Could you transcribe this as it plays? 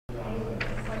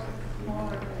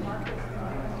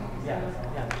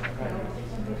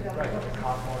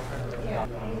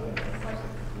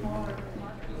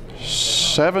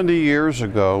70 years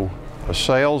ago, a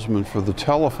salesman for the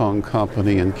telephone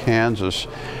company in Kansas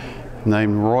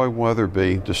named Roy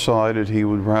Weatherby decided he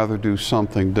would rather do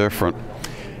something different.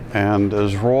 And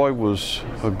as Roy was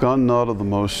a gun nut of the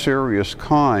most serious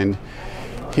kind,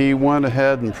 he went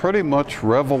ahead and pretty much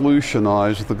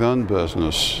revolutionized the gun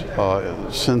business.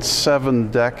 Since 7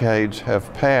 decades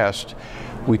have passed,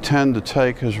 we tend to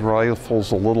take his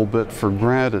rifles a little bit for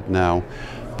granted now.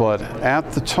 But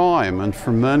at the time, and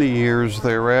for many years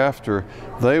thereafter,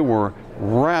 they were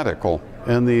radical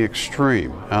in the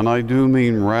extreme, and I do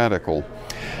mean radical.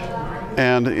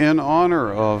 And in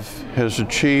honor of his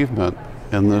achievement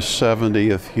in this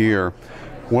 70th year,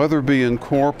 Weatherby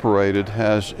Incorporated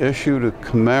has issued a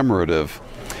commemorative.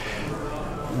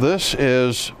 This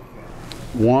is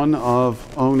one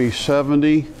of only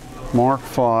 70 Mark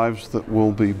V's that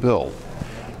will be built.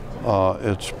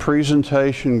 It's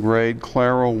presentation grade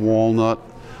Claro walnut,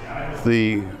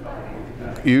 the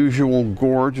usual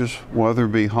gorgeous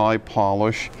Weatherby high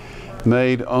polish,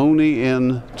 made only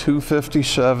in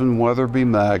 257 Weatherby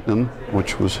Magnum,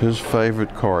 which was his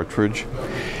favorite cartridge.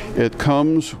 It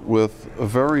comes with a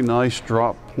very nice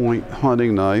drop point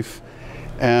hunting knife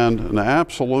and an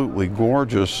absolutely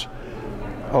gorgeous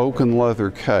oak and leather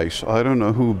case. I don't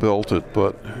know who built it,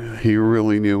 but he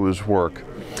really knew his work.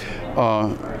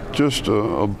 Just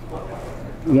a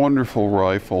wonderful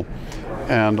rifle.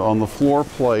 And on the floor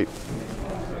plate,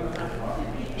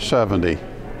 70.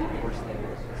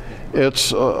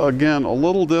 It's, again, a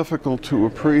little difficult to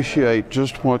appreciate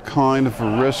just what kind of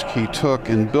a risk he took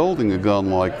in building a gun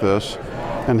like this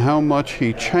and how much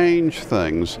he changed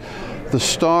things. The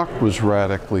stock was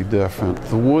radically different.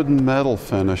 The wood and metal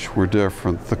finish were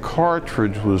different. The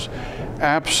cartridge was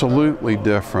absolutely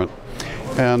different.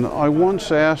 And I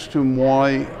once asked him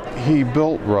why he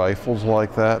built rifles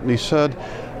like that, and he said,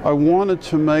 I wanted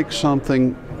to make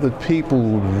something that people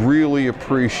would really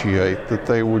appreciate, that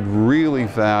they would really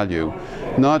value,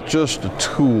 not just a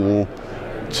tool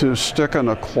to stick in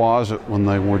a closet when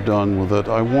they were done with it.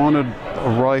 I wanted a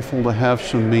rifle to have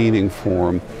some meaning for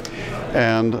him,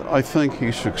 and I think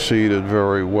he succeeded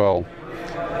very well.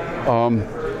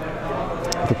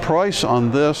 The price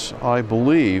on this, I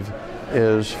believe,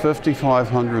 is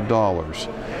 $5,500,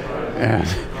 and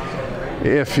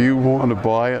if you want to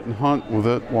buy it and hunt with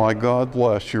it, why, God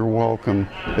bless, you're welcome.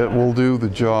 It will do the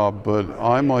job, but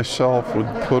I myself would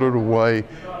put it away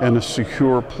in a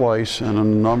secure place, and in a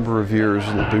number of years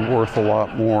it'll be worth a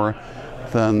lot more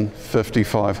than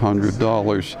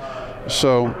 $5,500.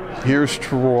 So here's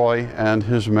to Roy and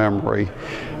his memory,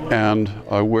 and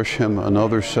I wish him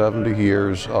another 70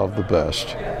 years of the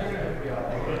best.